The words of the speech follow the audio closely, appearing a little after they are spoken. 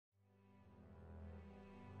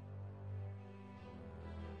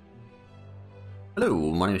Hello,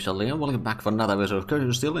 my name is Charlie and welcome back for another episode of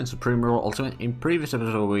Coach Steel in Supreme Royal Ultimate. In previous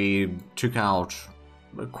episode we took out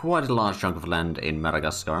quite a large chunk of land in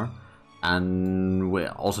Madagascar and we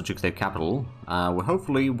also took their capital. We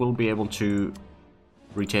hopefully will be able to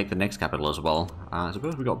retake the next capital as well. I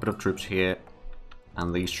suppose we got a bit of troops here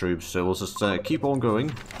and these troops, so we'll just keep on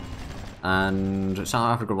going. And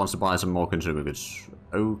South Africa wants to buy some more consumer goods.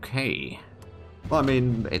 Okay. Well, I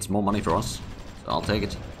mean, it's more money for us, so I'll take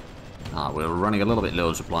it. We're running a little bit low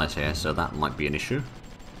on supplies here, so that might be an issue.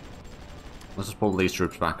 Let's just pull these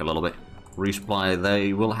troops back a little bit. Resupply,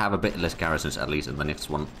 they will have a bit less garrisons at least in the next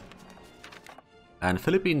one. And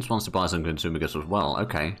Philippines wants to buy some consumer goods as well,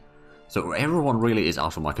 okay. So everyone really is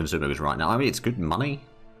after my consumer goods right now. I mean, it's good money.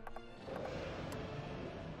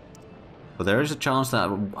 But there is a chance that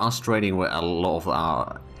us trading with a lot of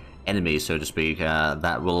our enemies, so to speak,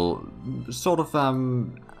 that will sort of,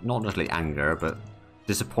 not necessarily anger, but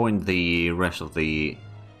disappoint the rest of the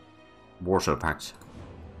Warsaw Pact,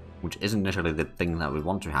 which isn't necessarily the thing that we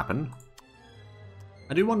want to happen.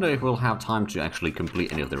 I do wonder if we'll have time to actually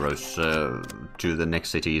complete any of the roads to the next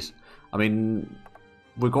cities. I mean,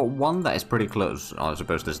 we've got one that is pretty close. I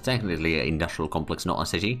suppose there's technically an industrial complex, not a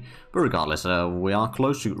city, but regardless, we are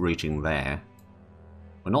close to reaching there.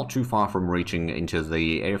 We're not too far from reaching into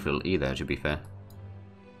the airfield either, to be fair.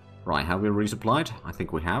 Right, have we resupplied? I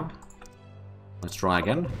think we have. Let's try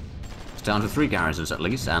again. It's down to 3 garrisons at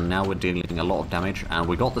least, and now we're dealing a lot of damage, and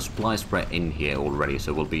we got the supply spread in here already,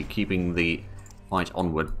 so we'll be keeping the fight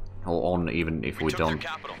onward, or on even if we don't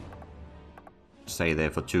stay there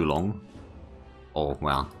for too long. Oh,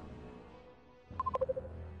 well.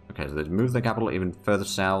 Okay, so they moved the capital even further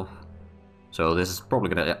south. So this is probably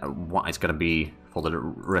gonna what it's gonna be for the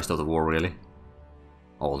rest of the war, really.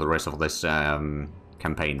 Or the rest of this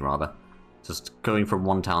campaign, rather. Just going from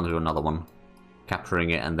one town to another one. Capturing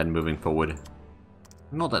it and then moving forward.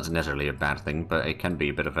 Not that it's necessarily a bad thing, but it can be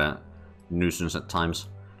a bit of a nuisance at times.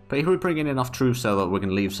 But if we bring in enough troops so that we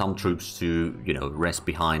can leave some troops to, you know, rest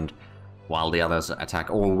behind while the others attack,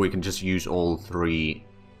 or we can just use all 3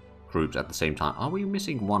 groups at the same time. Are we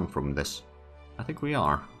missing one from this? I think we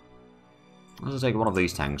are. Let's take one of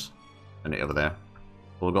these tanks and it over there.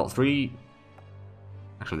 We've got 3.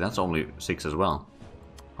 Actually, that's only 6 as well.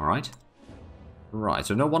 Alright. Right,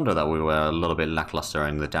 so no wonder that we were a little bit lackluster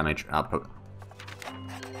in the damage output.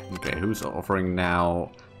 Okay, who's offering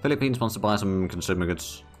now? Philippines wants to buy some consumer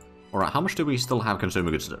goods. Alright, how much do we still have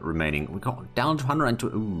consumer goods remaining? We got down to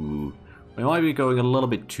 120. Ooh. We might be going a little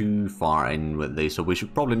bit too far in with this, so we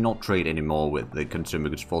should probably not trade anymore with the consumer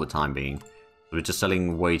goods for the time being. We're just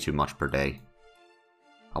selling way too much per day.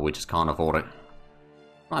 And we just can't afford it.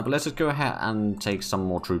 Right, but let's just go ahead and take some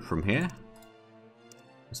more troops from here.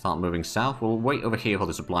 Start moving south. We'll wait over here for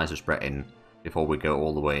the supplies to spread in before we go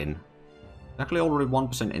all the way in. Actually already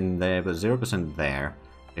 1% in there, but 0% there.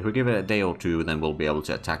 If we give it a day or two, then we'll be able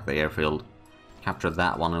to attack the airfield, capture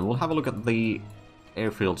that one, and we'll have a look at the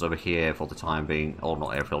airfields over here for the time being. Or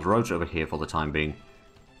not airfields, roads over here for the time being.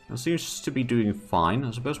 It seems to be doing fine.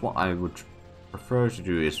 I suppose what I would prefer to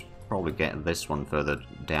do is probably get this one further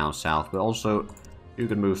down south, but also you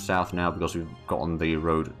can move south now because we've gotten the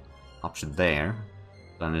road up to there.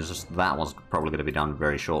 And it's just that one's probably going to be done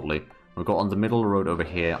very shortly. We've got on the middle road over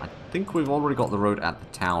here. I think we've already got the road at the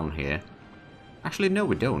town here. Actually, no,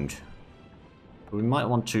 we don't. We might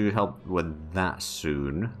want to help with that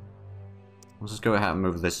soon. Let's just go ahead and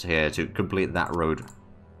move this here to complete that road.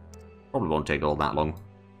 Probably won't take all that long.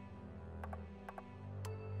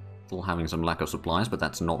 Still having some lack of supplies, but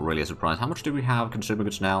that's not really a surprise. How much do we have consumer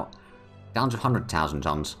goods now? Down to 100,000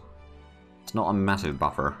 tons. It's not a massive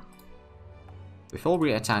buffer. Before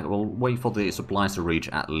we attack, we'll wait for the supplies to reach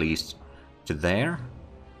at least to there.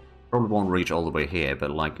 Probably won't reach all the way here,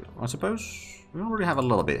 but like, I suppose we already have a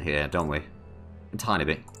little bit here, don't we? A tiny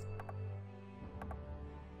bit.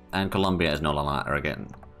 And Colombia is no longer again.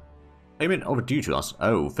 Payment overdue to us.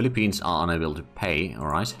 Oh, Philippines are unable to pay,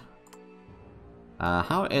 alright.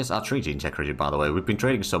 How is our treaty integrity, by the way? We've been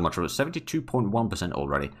trading so much, we're at 72.1%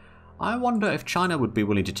 already. I wonder if China would be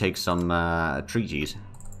willing to take some treaties.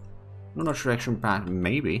 Non-extraction pact,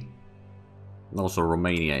 maybe. And also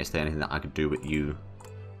Romania, is there anything that I could do with you?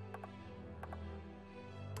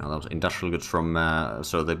 Now, that was industrial goods from,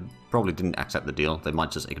 so they probably didn't accept the deal. They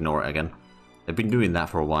might just ignore it again. They've been doing that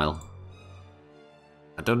for a while.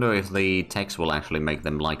 I don't know if the text will actually make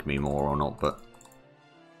them like me more or not, but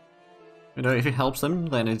you know, if it helps them,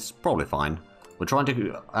 then it's probably fine. We're trying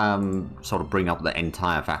to sort of bring up the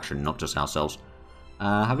entire faction, not just ourselves.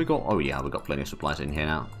 Have we got... Oh yeah, we've got plenty of supplies in here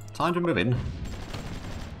now. Time to move in.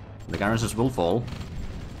 The garrisons will fall.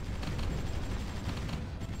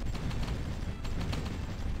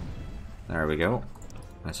 There we go.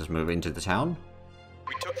 Let's just move into the town.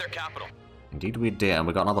 We took their capital. Indeed we did, and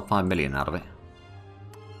we got another 5 million out of it.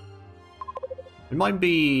 It might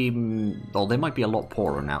be... well, they might be a lot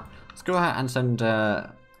poorer now. Let's go ahead and send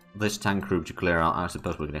this tank group to clear out... I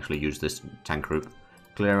suppose we can actually use this tank group.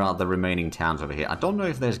 Clear out the remaining towns over here. I don't know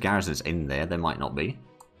if there's garrisons in there. There might not be.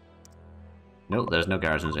 No, there's no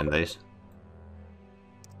garrisons in this.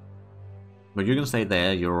 But you can stay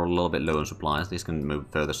there. You're a little bit low on supplies. These can move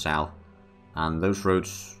further south. And those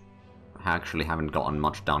roads actually haven't gotten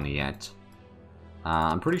much done yet.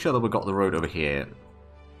 I'm pretty sure that we got the road over here.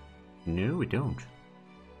 No, we don't.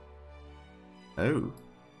 Oh.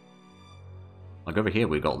 Like over here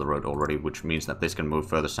we got the road already, which means that this can move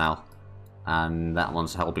further south. And that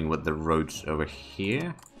one's helping with the roads over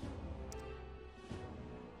here.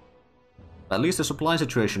 At least the supply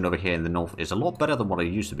situation over here in the north is a lot better than what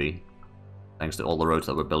it used to be. Thanks to all the roads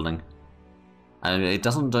that we're building. And it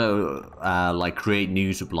doesn't like create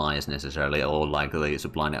new supplies necessarily, or like the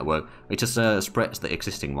supply network. It just spreads the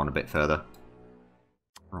existing one a bit further.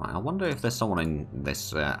 Right, I wonder if there's someone in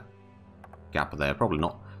this gap there. Probably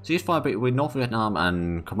not. Ceasefire between North Vietnam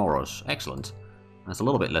and Comoros. Excellent. There's a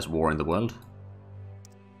little bit less war in the world.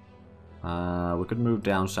 We could move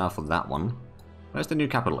down south of that one. Where's the new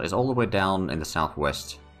capital? It's all the way down in the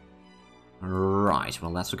southwest. Right,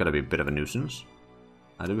 well that's going to be a bit of a nuisance.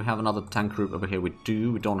 Do we have another tank group over here? We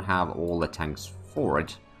do. We don't have all the tanks for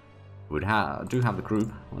it. We do have the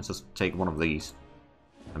group. Let's just take one of these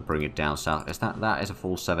and bring it down south. That is a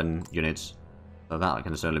full 7 units. So that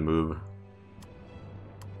can certainly move.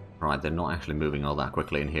 Right, they're not actually moving all that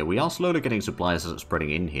quickly in here. We are slowly getting supplies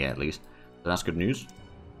spreading in here at least. So that's good news.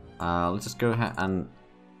 Let's just go ahead and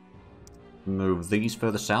move these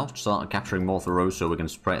further south. Start capturing more of the roads so we can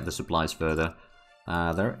spread the supplies further.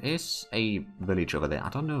 There is a village over there. I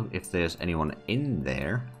don't know if there's anyone in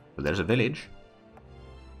there, but there's a village.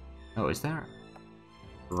 Oh, is there?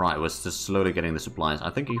 Right, we're just slowly getting the supplies. I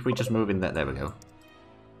think if we just move in there, there we go.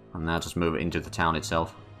 And now just move into the town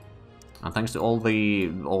itself. And thanks to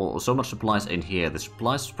so much supplies in here, the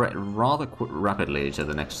supplies spread rather rapidly to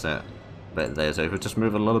the next bit there. So if we just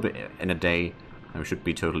move a little bit in a day, we should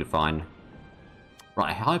be totally fine.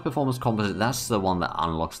 Right, high performance composite, that's the one that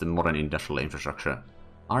unlocks the modern industrial infrastructure.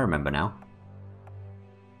 I remember now.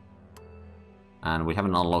 And we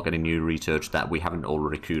haven't unlocked any new research that we haven't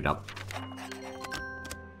already queued up.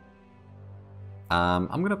 I'm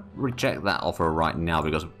going to reject that offer right now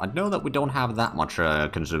because I know that we don't have that much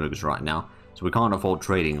consumer goods right now. So we can't afford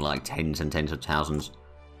trading like tens and tens of thousands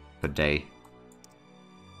per day.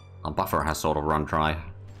 Our buffer has sort of run dry.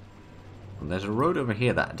 And there's a road over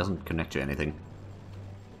here that doesn't connect to anything.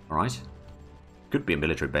 Alright. Could be a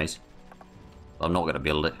military base. But I'm not going to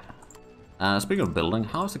build it. Speaking of building,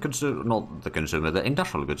 how's the consumer... not the consumer, the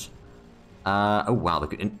industrial goods. Oh wow,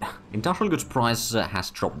 the industrial goods price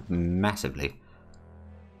has dropped massively.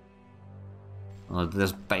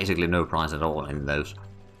 There's basically no price at all in those.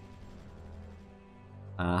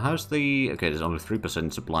 How's the... okay, there's only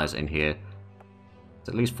 3% supplies in here. It's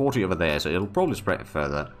at least 40 over there, so it'll probably spread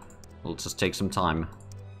further. It'll just take some time.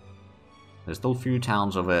 There's still a few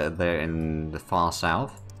towns over there in the far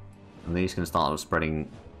south. And these can start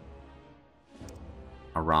spreading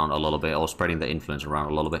around a little bit, or spreading the influence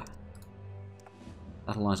around a little bit.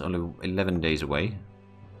 That line's only 11 days away.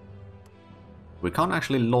 We can't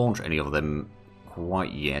actually launch any of them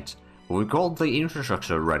quite yet. But we've got the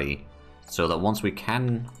infrastructure ready. So that once we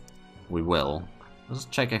can, we will. Let's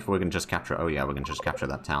check if we can just capture... oh yeah, we can just capture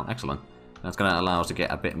that town. Excellent. That's going to allow us to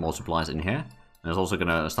get a bit more supplies in here. And it's also going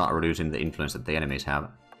to start reducing the influence that the enemies have.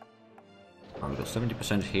 We've got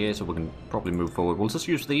 70% here, so we can probably move forward. We'll just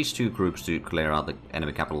use these two groups to clear out the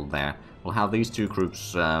enemy capital there. We'll have these two groups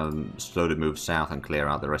slowly move south and clear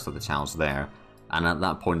out the rest of the towns there. And at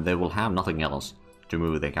that point, they will have nothing else to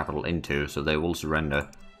move their capital into, so they will surrender.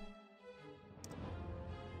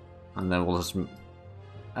 And then we'll just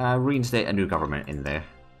reinstate a new government in there.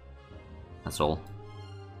 That's all.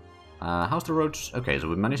 How's the roads? Okay, so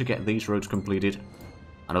we managed to get these roads completed.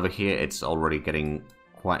 And over here, it's already getting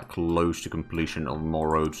quite close to completion of more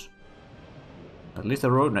roads. At least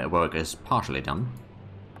the road network is partially done.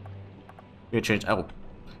 You change. Oh,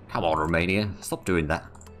 come on, Romania! Stop doing that.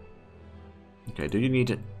 Okay, do you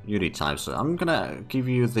need unit types? So I'm gonna give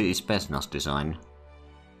you the Spetsnaz design,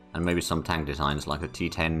 and maybe some tank designs like the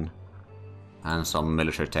T10, and some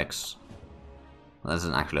military techs. There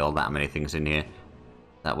isn't actually all that many things in here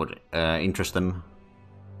that would interest them.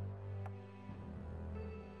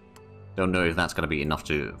 Don't know if that's going to be enough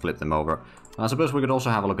to flip them over. I suppose we could also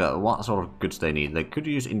have a look at what sort of goods they need. They could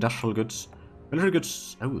use industrial goods. Military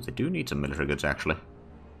goods... oh, they do need some military goods, actually.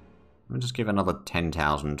 Let me just give another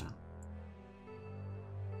 10,000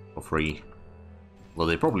 for free. Well,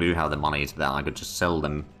 they probably do have the money to that. I could just sell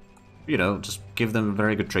them, you know, just give them a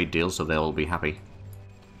very good trade deal so they'll be happy.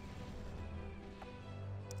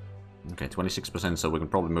 Okay, 26%, so we can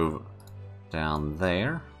probably move down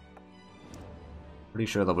there. Pretty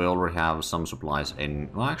sure that we already have some supplies in.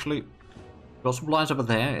 Well, actually, we've got supplies over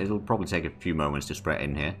there. It'll probably take a few moments to spread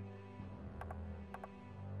in here.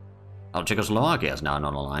 Oh, Czechoslovakia is now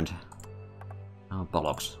non-aligned. Oh,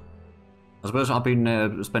 bollocks. I suppose I've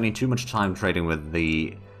been spending too much time trading with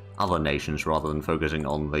the other nations rather than focusing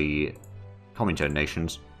on the Comintern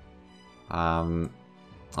nations. All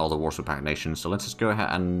the Warsaw Pact nations. So let's just go ahead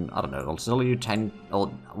and, I don't know, I'll sell you 10 or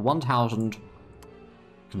 1,000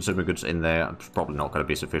 consumer goods in there. It's probably not going to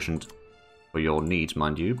be sufficient for your needs,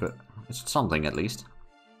 mind you, but it's something at least.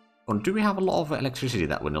 Oh, do we have a lot of electricity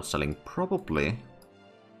that we're not selling? Probably.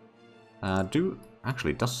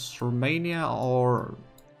 Actually, does Romania or...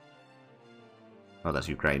 Oh, that's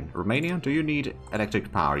Ukraine. Romania, do you need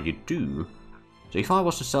electric power? You do. So if I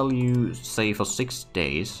was to sell you, say, for 6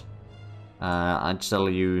 days, I'd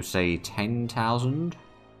sell you, say, 10,000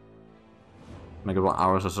 megawatt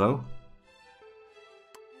hours or so.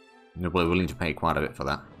 You're willing to pay quite a bit for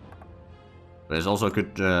that. But it's also a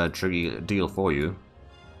good deal for you.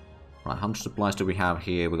 Right, how much supplies do we have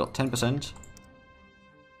here? We've got 10%.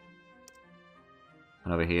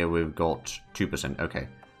 And over here we've got 2%. Okay.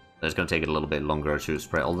 So it's going to take it a little bit longer to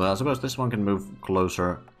spread. Although I suppose this one can move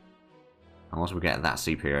closer. And once we get that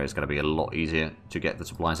seep here, it's going to be a lot easier to get the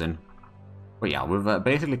supplies in. But yeah, we've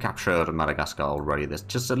basically captured Madagascar already. There's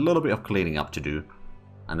just a little bit of cleaning up to do.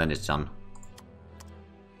 And then it's done.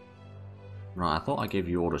 Right, I thought I gave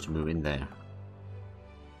you orders to move in there.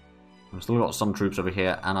 We've still got some troops over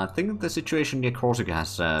here. And I think the situation near Corsica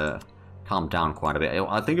has calmed down quite a bit.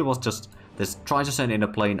 I think it was just... They tried to send in a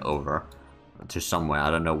plane over to somewhere, I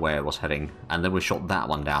don't know where it was heading, and then we shot that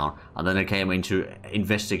one down, and then it came in to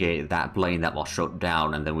investigate that plane that was shot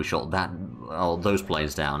down, and then we shot that, all those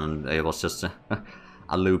planes down, and it was just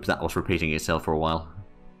a loop that was repeating itself for a while.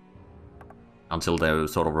 Until they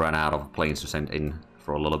sort of ran out of planes to send in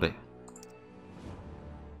for a little bit.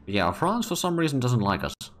 But yeah, France for some reason doesn't like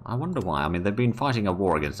us. I wonder why. I mean, they've been fighting a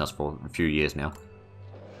war against us for a few years now.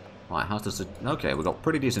 Right, how's this? Okay, we've got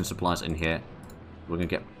pretty decent supplies in here. We're gonna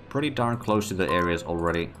get pretty darn close to the areas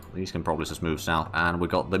already. These can probably just move south. And we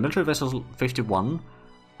got the military vessels 51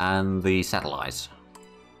 and the satellites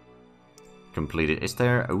completed. Is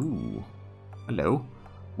there... Ooh. Hello.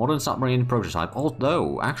 Modern submarine prototype.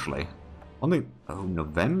 Although, actually, only... Oh,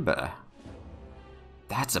 November.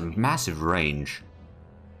 That's a massive range.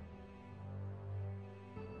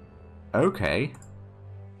 Okay.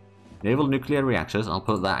 Naval nuclear reactors, I'll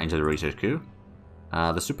put that into the research queue.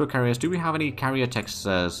 The super carriers, do we have any carrier techs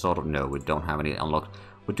sort of? No, we don't have any unlocked.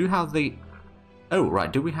 We do have the... Oh,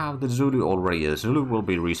 right, do we have the Zulu already? The Zulu will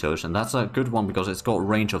be researched, and that's a good one because it's got a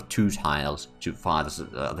range of 2 tiles to fire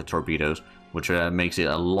the torpedoes, which makes it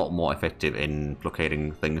a lot more effective in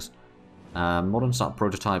blockading things. Modern sub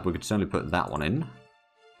prototype, we could certainly put that one in.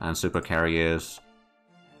 And super carriers,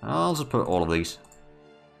 I'll just put all of these.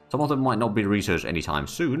 Some of them might not be researched anytime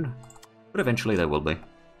soon, but eventually they will be.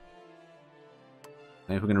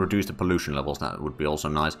 And if we can reduce the pollution levels, that would be also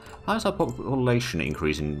nice. How's our population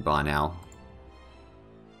increasing by now?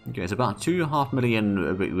 Okay, it's about 2.5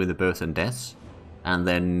 million with the births and deaths, and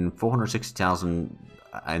then 460,000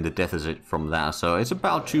 in the deficit from that, so it's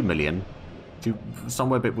about 2 million.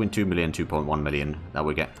 Somewhere between 2 million and 2.1 million that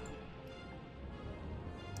we get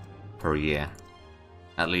per year.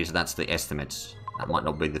 At least that's the estimates. That might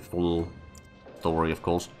not be the full story, of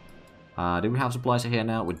course. Do we have supplies here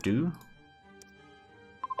now? We do.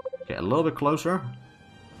 Get a little bit closer.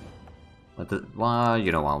 Well,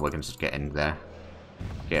 you know what, we can just get in there.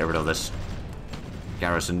 Get rid of this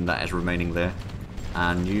garrison that is remaining there.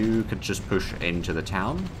 And you could just push into the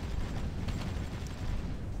town.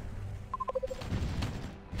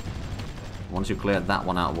 Once you clear that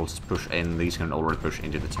one out, we'll just push in. These can already push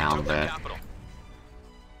into the town there.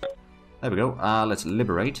 There we go. Let's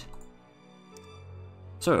liberate.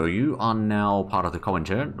 So, you are now part of the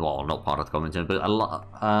Comintern. Well, not part of the Comintern, but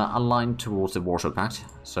aligned towards the Warsaw Pact.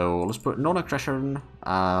 So, let's put non-aggression,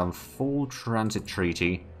 full transit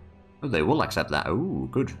treaty. Oh, they will accept that. Oh,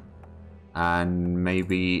 good. And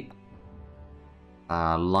maybe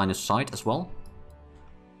line of sight as well.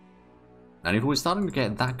 And if we're starting to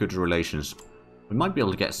get that good relations, we might be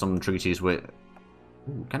able to get some treaties with...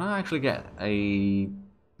 Ooh, can I actually get a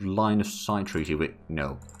line of sight treaty with...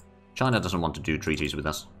 No. China doesn't want to do treaties with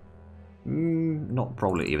us. Not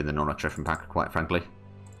probably even the non-aggression pact, quite frankly.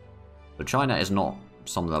 But China is not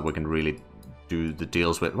something that we can really do the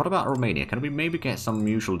deals with. What about Romania? Can we maybe get some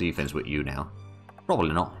mutual defense with you now?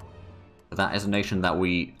 Probably not. But that is a nation that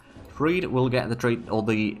we freed. We'll get the trade or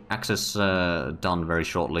the access done very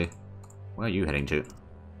shortly. Where are you heading to?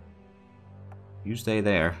 You stay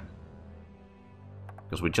there.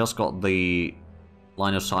 Because we just got the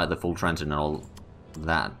line of sight, the full transit and all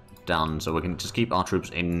that done. So we can just keep our troops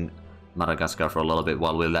in Madagascar for a little bit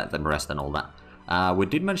while we let them rest and all that. We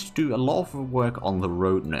did manage to do a lot of work on the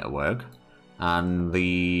road network. And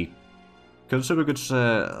the consumer goods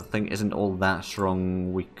thing isn't all that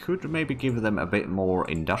strong. We could maybe give them a bit more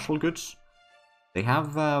industrial goods. They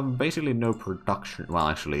have basically no production. Well,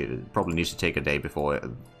 actually, it probably needs to take a day before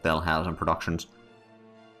they'll have some productions.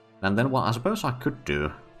 And then what I suppose I could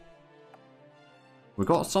do... We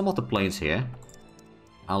got some of the planes here.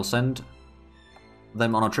 I'll send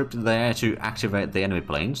them on a trip there to activate the enemy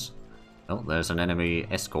planes. Oh, there's an enemy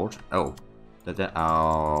escort. Oh,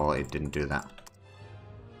 oh, it didn't do that.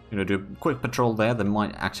 You know, do a quick patrol there. They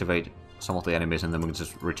might activate some of the enemies, and then we can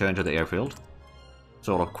just return to the airfield.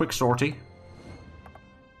 Sort of quick sortie.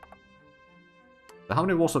 So how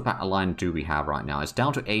many Warsaw Pact aligned do we have right now? It's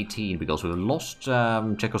down to 18 because we lost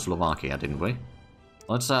Czechoslovakia, didn't we?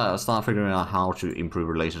 Let's start figuring out how to improve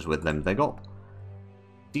relations with them. They got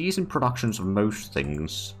decent productions of most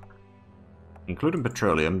things, including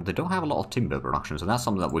petroleum. They don't have a lot of timber production, so that's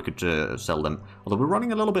something that we could sell them. Although we're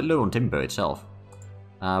running a little bit low on timber itself.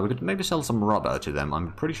 We could maybe sell some rubber to them.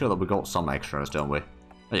 I'm pretty sure that we got some extras, don't we?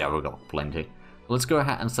 Oh, yeah, we got plenty. Let's go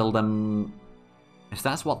ahead and sell them. If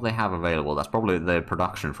that's what they have available, that's probably their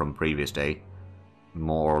production from previous day,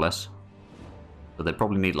 more or less. So they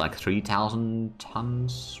probably need like 3,000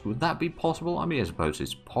 tons. Would that be possible? I mean, I suppose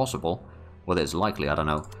it's possible. Whether it's likely, I don't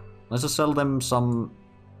know. Let's just sell them some,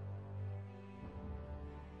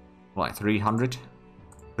 like 300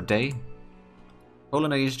 per day.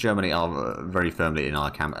 Poland and East Germany are very firmly in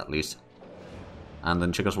our camp, at least. And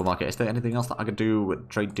then Czechoslovakia. Is there anything else that I could do with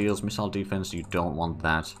trade deals, missile defense? You don't want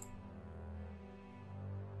that.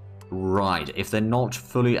 Right, if they're not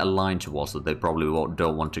fully aligned to us, they probably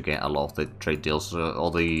don't want to get a lot of the trade deals or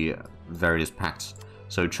the various pacts.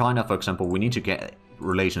 So China, for example, we need to get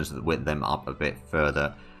relations with them up a bit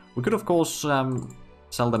further. We could, of course,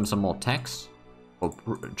 sell them some more techs for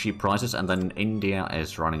cheap prices, and then India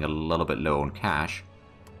is running a little bit low on cash.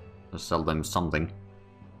 Let's sell them something.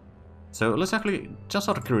 So let's actually, just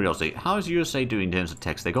out of curiosity, how is USA doing in terms of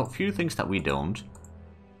techs? They got a few things that we don't.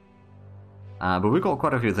 But we've got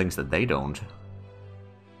quite a few things that they don't.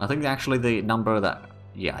 I think actually the number that...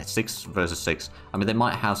 Yeah, 6 versus 6. I mean, they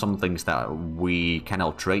might have some things that we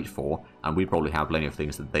cannot trade for, and we probably have plenty of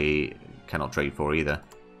things that they cannot trade for either.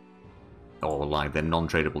 Or like they're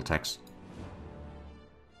non-tradable techs.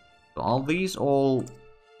 So are these all...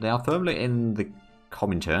 They are firmly in the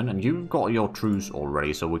Comintern, and you've got your truce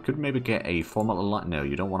already, so we could maybe get a formal alliance. No,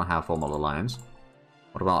 you don't want to have formal alliance.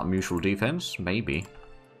 What about mutual defense? Maybe.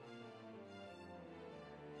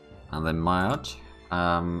 And then Mayat.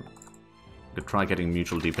 Could try getting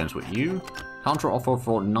mutual defense with you. Counter offer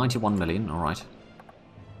for 91 million, alright.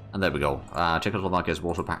 And there we go. Czechoslovakia's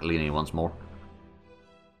Warsaw Pact leaning once more.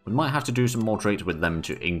 We might have to do some more trades with them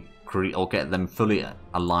to increase or get them fully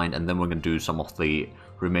aligned, and then we're going to do some of the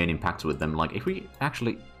remaining pacts with them. Like if we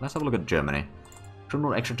actually, let's have a look at Germany.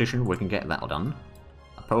 Criminal extradition, we can get that done.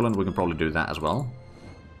 Poland, we can probably do that as well.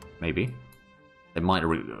 Maybe. They might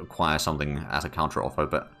require something as a counter offer,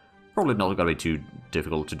 but probably not going to be too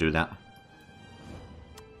difficult to do that.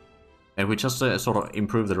 And we just sort of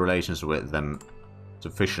improve the relations with them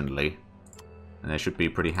sufficiently, and they should be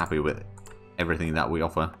pretty happy with everything that we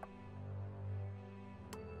offer.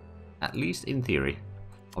 At least in theory.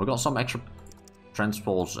 We've got some extra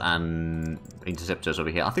transports and interceptors over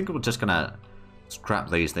here. I think we're just going to scrap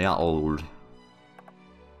these. They are old.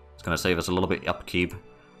 It's going to save us a little bit upkeep.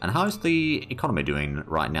 And how is the economy doing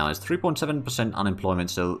right now? It's 3.7% unemployment,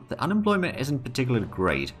 so the unemployment isn't particularly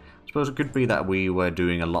great. I suppose it could be that we were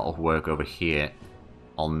doing a lot of work over here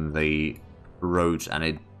on the roads, and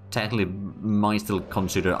it technically might still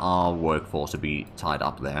consider our workforce to be tied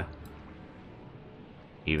up there.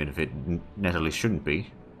 Even if it necessarily shouldn't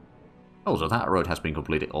be. Oh, so that road has been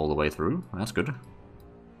completed all the way through. That's good.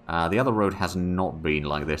 The other road has not been.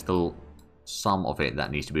 Like, there's still some of it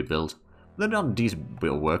that needs to be built. They've done decent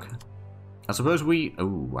bit of work. I suppose we...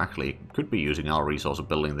 Oh, actually, could be using our resource of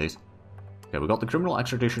building these. Okay, we got the criminal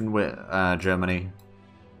extradition with Germany.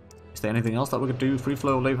 Is there anything else that we could do? Free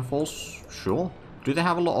flow of labor force? Sure. Do they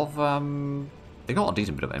have a lot of... They got a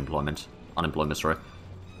decent bit of employment. Unemployment, sorry.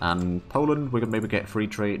 And Poland, we could maybe get free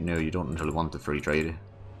trade. No, you don't really want the free trade.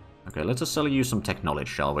 Okay, let's just sell you some tech knowledge,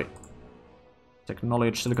 shall we?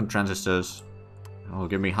 Technology, silicon transistors. Oh,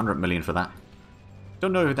 give me 100 million for that.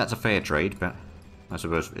 Don't know if that's a fair trade, but I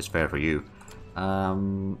suppose it's fair for you.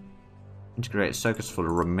 Integrated circuits for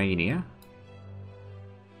Romania.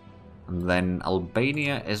 And then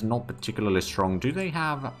Albania is not particularly strong. Do they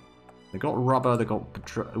have... They got rubber, they got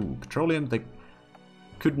petroleum, they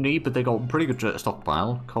could need, but they got pretty good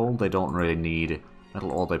stockpile. Coal, they don't really need.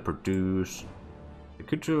 Metal ore they produce. They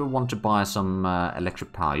could want to buy some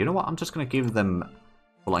electric power. You know what, I'm just going to give them,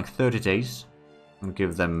 for like 30 days, and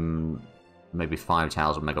give them maybe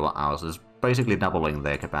 5,000 megawatt hours. It's basically doubling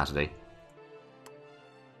their capacity.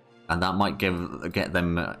 And that might get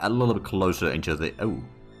them a little bit closer into the... Oh,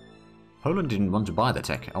 Poland didn't want to buy the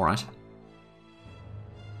tech, alright.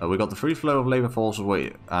 We got the free flow of labor force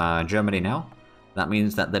with Germany now. That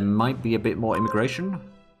means that there might be a bit more immigration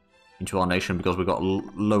into our nation because we got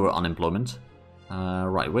lower unemployment.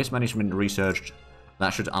 Right, waste management researched. That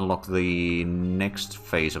should unlock the next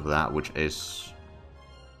phase of that, which is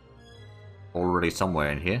already somewhere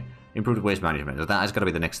in here. Improved waste management. So that is going to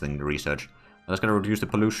be the next thing to research. That's going to reduce the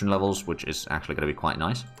pollution levels, which is actually going to be quite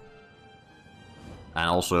nice. And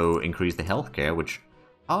also increase the healthcare, which...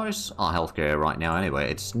 How is our healthcare right now anyway?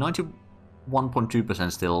 It's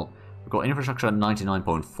 91.2% still. We've got infrastructure at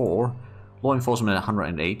 99.4. Law enforcement at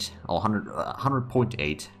 108, or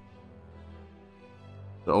 100.8.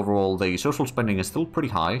 So overall, the social spending is still pretty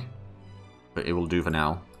high, but it will do for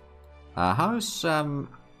now. How is... So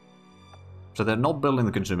they're not building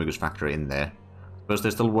the consumer goods factory in there, because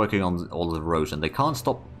they're still working on all the roads, and they can't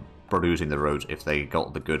stop producing the roads if they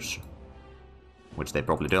got the goods. Which they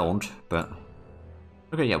probably don't, but...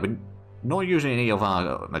 Okay, yeah, we're not using any of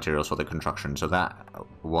our materials for the construction, so that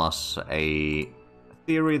was a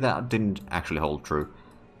theory that didn't actually hold true.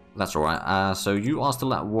 That's alright. So you are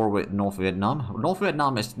still at war with North Vietnam. North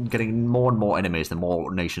Vietnam is getting more and more enemies the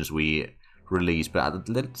more nations we release, but at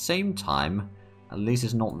the same time, at least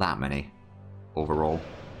it's not that many overall.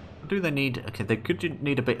 Do they need... Okay, they could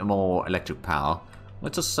need a bit more electric power.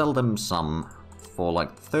 Let's just sell them some. For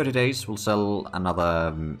like 30 days, we'll sell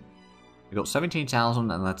another... We got 17,000,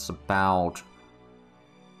 and that's about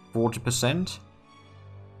 40%.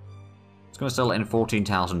 It's going to sell in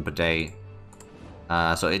 14,000 per day.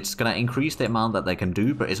 So it's going to increase the amount that they can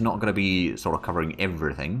do, but it's not going to be sort of covering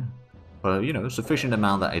everything. But, you know, sufficient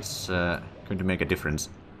amount that it's going to make a difference.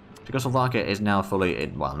 Czechoslovakia is now fully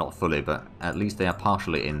in... Well, not fully, but at least they are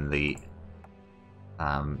partially in the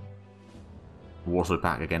Warsaw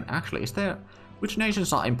Pact again. Actually, is there... Which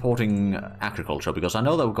nations are importing agriculture? Because I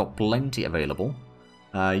know that we've got plenty available.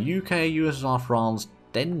 UK, USSR, France,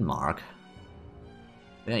 Denmark.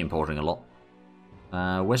 They're importing a lot.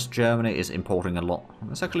 West Germany is importing a lot.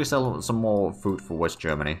 Let's actually sell some more food for West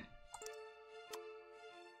Germany.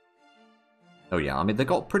 Oh yeah, I mean, they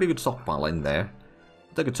got pretty good stockpile in there.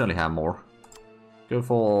 They could certainly have more. Go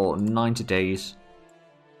for 90 days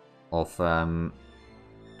of...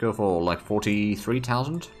 Go for like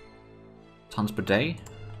 43,000. Tons per day.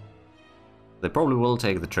 They probably will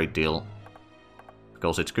take the trade deal,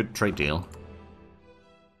 because it's a good trade deal.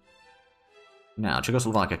 Now,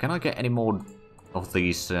 Czechoslovakia, can I get any more of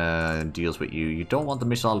these deals with you? You don't want the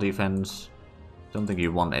missile defense. Don't think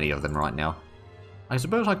you want any of them right now. I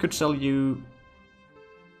suppose I could sell you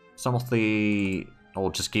some of the...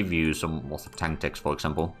 Or just give you some of the tank techs, for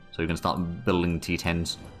example. So you can start building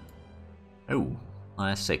T-10s. Oh,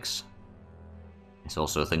 IS-6. It's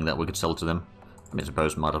also a thing that we could sell to them. I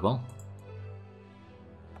suppose might as well.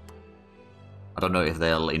 I don't know if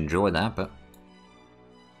they'll enjoy that, but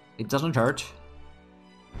it doesn't hurt.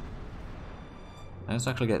 Let's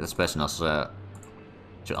actually get the Spetsnaz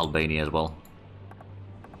to Albania as well.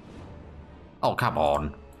 Oh, come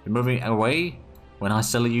on. You're moving away when I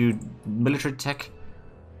sell you military tech?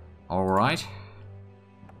 Alright.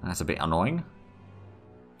 That's a bit annoying.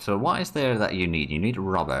 So what is there that you need? You need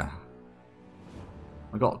rubber.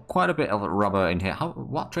 We've got quite a bit of rubber in here.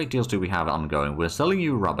 What trade deals do we have ongoing? We're selling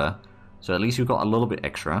you rubber, so at least you've got a little bit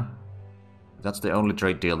extra. That's the only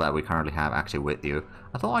trade deal that we currently have active with you.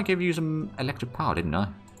 I thought I gave you some electric power, didn't I?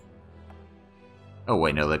 Oh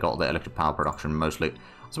wait, no, they got the electric power production mostly.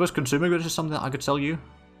 I suppose consumer goods is something that I could sell you.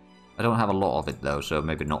 I don't have a lot of it though, so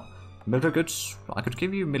maybe not. Military goods? I could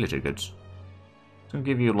give you military goods. It's going to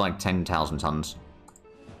give you like 10,000 tons.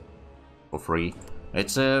 For free.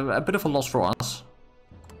 It's a bit of a loss for us.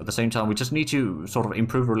 At the same time, we just need to sort of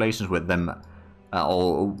improve relations with them,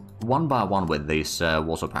 or one by one with these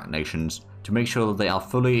Warsaw Pact nations, to make sure that they are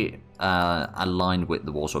fully aligned with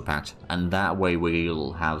the Warsaw Pact, and that way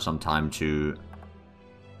we'll have some time to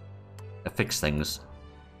fix things.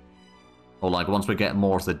 Or like once we get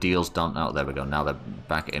more of the deals done. Oh, there we go. Now they're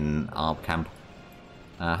back in our camp.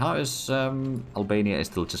 How is Albania is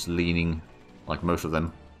still just leaning, like most of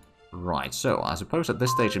them. Right, so I suppose at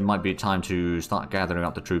this stage it might be time to start gathering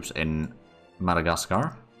up the troops in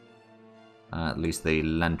Madagascar. At least the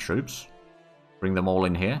land troops. Bring them all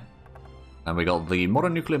in here. And we got the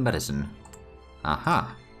modern nuclear medicine.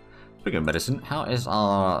 Aha! Speaking of medicine, how is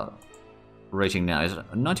our rating now? Is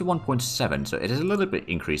 91.7, so it is a little bit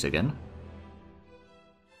increased again.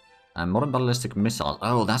 And modern ballistic missiles.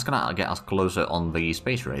 Oh, that's gonna get us closer on the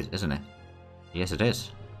space race, isn't it? Yes, it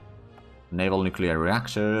is. Naval nuclear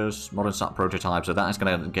reactors, modern sub prototypes, so that is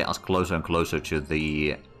gonna get us closer and closer to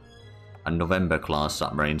the November class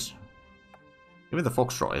submarines. Even the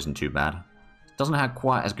Foxtrot isn't too bad. It doesn't have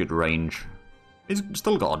quite as good range. It's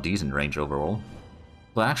still got a decent range overall.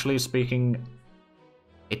 But actually speaking,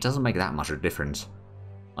 it doesn't make that much of a difference.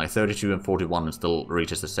 Like 32 and 41 still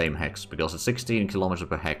reaches the same hex, because it's 16 kilometers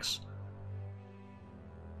per hex.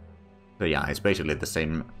 So yeah, it's basically the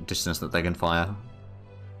same distance that they can fire.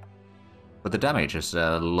 But the damage is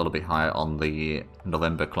a little bit higher on the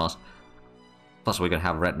November class. Plus we're going to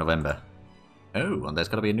have Red November. Oh, and there's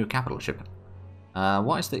going to be a new capital ship.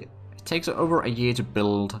 What is the... It takes over a year to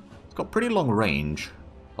build. It's got pretty long range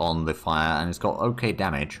on the fire, and it's got okay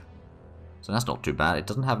damage. So that's not too bad. It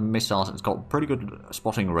doesn't have missiles, it's got pretty good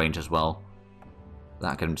spotting range as well.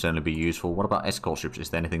 That can certainly be useful. What about escort ships? Is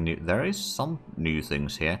there anything new? There is some new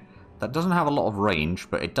things here. That doesn't have a lot of range,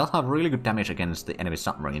 but it does have really good damage against the enemy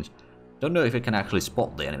submarines. Don't know if it can actually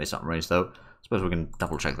spot the enemy submarines though. Suppose we can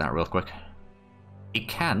double check that real quick. It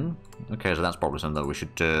can. Okay, so that's probably something that we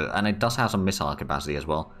should do. And it does have some missile capacity as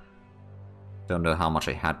well. Don't know how much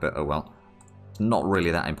it had, but oh well. It's not really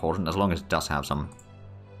that important, as long as it does have some.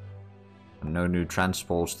 No new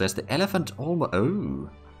transports. There's the Elephant almost... Oh!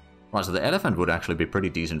 Right, so the Elephant would actually be pretty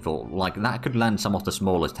decent for... Like, that could land some of the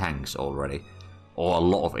smallest tanks already. Or a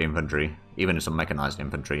lot of infantry. Even some mechanized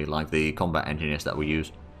infantry, like the combat engineers that we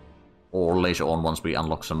use. Or later on, once we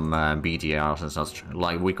unlock some BTRs and such.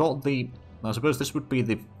 Like, we got the... I suppose this would be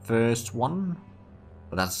the first one?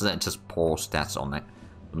 But that's just poor stats on it.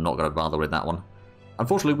 I'm not going to bother with that one.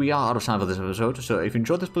 Unfortunately, we are out of time for this episode, so if you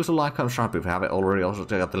enjoyed this, please like, comment, subscribe if you haven't already. Also,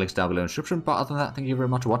 check out the links down below in the description. But other than that, thank you very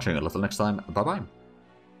much for watching. Until next time, bye-bye.